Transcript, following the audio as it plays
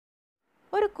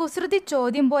ഒരു കുസൃതി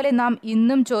ചോദ്യം പോലെ നാം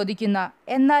ഇന്നും ചോദിക്കുന്ന,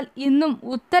 എന്നാൽ ഇന്നും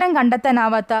ഉത്തരം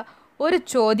കണ്ടെത്താനാവാത്ത ഒരു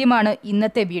ചോദ്യമാണ്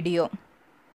ഇന്നത്തെ വീഡിയോ.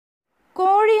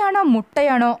 കോഴിയാണോ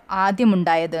മുട്ടയാണോ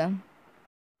ആദ്യമുണ്ടായത്?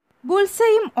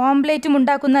 ബുൾസയും ഓംപ്ലേറ്റും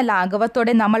ഉണ്ടാക്കുന്ന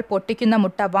ലാഘവത്തോടെ നമ്മൾ പൊട്ടിക്കുന്ന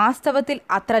മുട്ട വാസ്തവത്തിൽ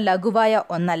അത്ര ലഘുവായ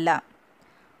ഒന്നല്ല.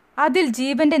 അതിൽ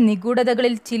ജീവന്റെ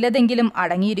നിഗൂഢതകളിൽ ചിലതെങ്കിലും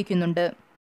അടങ്ങിയിരിക്കുന്നുണ്ട്.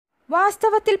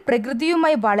 വാസ്തവത്തിൽ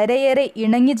പ്രകൃതിയുമായി വളരെയേറെ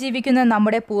ഇണങ്ങി ജീവിക്കുന്ന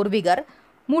നമ്മുടെ പൂർവികർ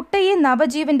മുട്ടയെ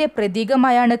നവജീവന്റെ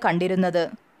പ്രതീകമായാണ് കണ്ടിരുന്നത്.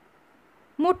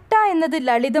 മുട്ട എന്നത്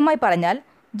ലളിതമായി പറഞ്ഞാൽ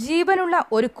ജീവനുള്ള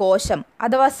ഒരു കോശം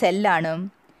അഥവാ സെല്ലാണ്.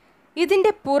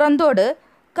 ഇതിൻ്റെ പുറന്തോട്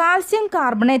കാൽസ്യം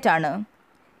കാർബണേറ്റ് ആണ്.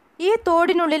 ഈ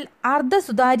തോടിനുള്ളിൽ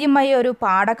അർദ്ധസുതാര്യമായ ഒരു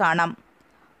പാട കാണാം.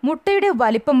 മുട്ടയുടെ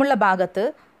വലിപ്പമുള്ള ഭാഗത്ത്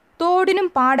തോടിനും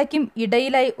പാടയ്ക്കും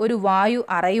ഇടയിലായി ഒരു വായു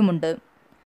അറയുമുണ്ട്.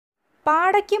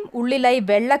 പാടയ്ക്കും ഉള്ളിലായി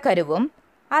വെള്ളക്കരുവും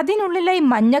അതിനുള്ളിലായി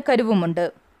മഞ്ഞക്കരുവുമുണ്ട്.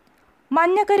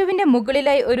 മഞ്ഞക്കരുവിൻ്റെ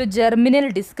മുകളിലായി ഒരു ജെർമിനൽ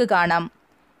ഡിസ്ക് കാണാം.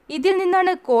 ഇതിൽ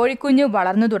നിന്നാണ് കോഴിക്കുഞ്ഞ്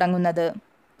വളർന്നു തുടങ്ങുന്നത്.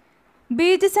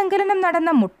 ബീജസങ്കലനം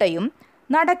നടന്ന മുട്ടയും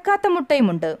നടക്കാത്ത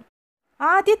മുട്ടയുമുണ്ട്.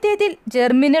 ആദ്യത്തേതിൽ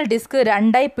ജെർമിനൽ ഡിസ്ക്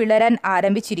രണ്ടായി പിളരാൻ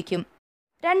ആരംഭിച്ചിരിക്കും.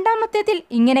 രണ്ടാമത്തേതിൽ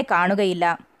ഇങ്ങനെ കാണുകയില്ല.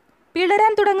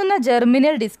 പിളരാൻ തുടങ്ങുന്ന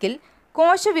ജെർമിനൽ ഡിസ്കിൽ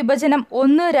കോശവിഭജനം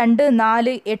 1, 2,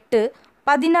 4, 8,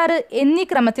 16 എന്നീ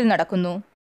ക്രമത്തിൽ നടക്കുന്നു.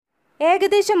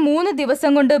 ഏകദേശം 3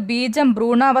 ദിവസം കൊണ്ട് ബീജം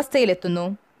ഭ്രൂണാവസ്ഥയിലെത്തുന്നു.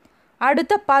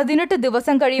 അടുത്ത 18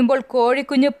 ദിവസം കഴിയുമ്പോൾ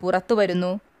കോഴിക്കുഞ്ഞ് പുറത്തു വരുന്നു.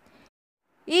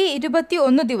 ഈ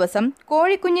 21 ദിവസം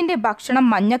കോഴിക്കുഞ്ഞിൻ്റെ ഭക്ഷണം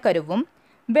മഞ്ഞക്കരുവും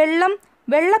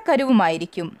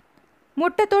വെള്ളക്കരുവുമായിരിക്കും.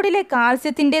 മുട്ടത്തോടിലെ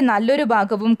കാൽസ്യത്തിൻ്റെ നല്ലൊരു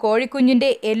ഭാഗവും കോഴിക്കുഞ്ഞിൻ്റെ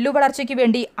എല്ലുവളർച്ചയ്ക്ക്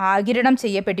വേണ്ടി ആഗിരണം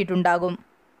ചെയ്യപ്പെട്ടിട്ടുണ്ടാകും.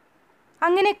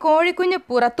 അങ്ങനെ കോഴിക്കുഞ്ഞ്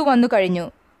പുറത്തു വന്നു കഴിഞ്ഞു.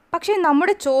 പക്ഷേ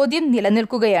നമ്മുടെ ചോദ്യം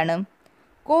നിലനിൽക്കുകയാണ്.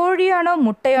 കോഴിയാണോ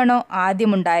മുട്ടയാണോ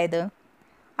ആദ്യമുണ്ടായത്?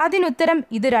 അതിനുത്തരം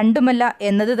ഇത് രണ്ടുമല്ല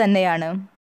എന്നത് തന്നെയാണ്.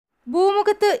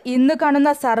 ഭൂമുഖത്ത് ഇന്ന് കാണുന്ന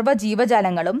സർവ്വ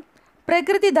ജീവജാലങ്ങളും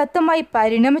പ്രകൃതിദത്തമായി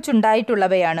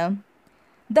പരിണമിച്ചുണ്ടായിട്ടുള്ളവയാണ്.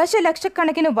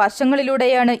 ദശലക്ഷക്കണക്കിന്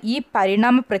വർഷങ്ങളിലൂടെയാണ് ഈ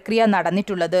പരിണാമ പ്രക്രിയ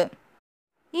നടന്നിട്ടുള്ളത്.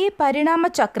 ഈ പരിണാമ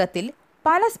ചക്രത്തിൽ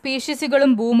പല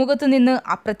സ്പീഷീസുകളും ഭൂമുഖത്തു നിന്ന്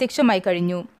അപ്രത്യക്ഷമായി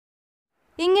കഴിഞ്ഞു.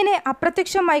 ഇങ്ങനെ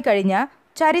അപ്രത്യക്ഷമായി കഴിഞ്ഞ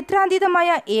ചരിത്രാതീതമായ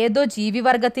ഏതോ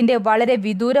ജീവിവർഗത്തിൻ്റെ വളരെ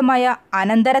വിദൂരമായ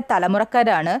അനന്തര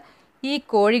തലമുറക്കാരാണ് ഈ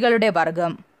കോഴികളുടെ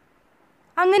വർഗം.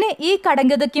 അങ്ങനെ ഈ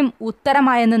കടങ്കഥയ്ക്കും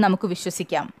ഉത്തരമായെന്ന് നമുക്ക്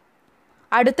വിശ്വസിക്കാം.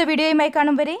 അടുത്ത വീഡിയോയുമായി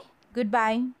കാണും വരെ ഗുഡ്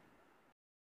ബൈ.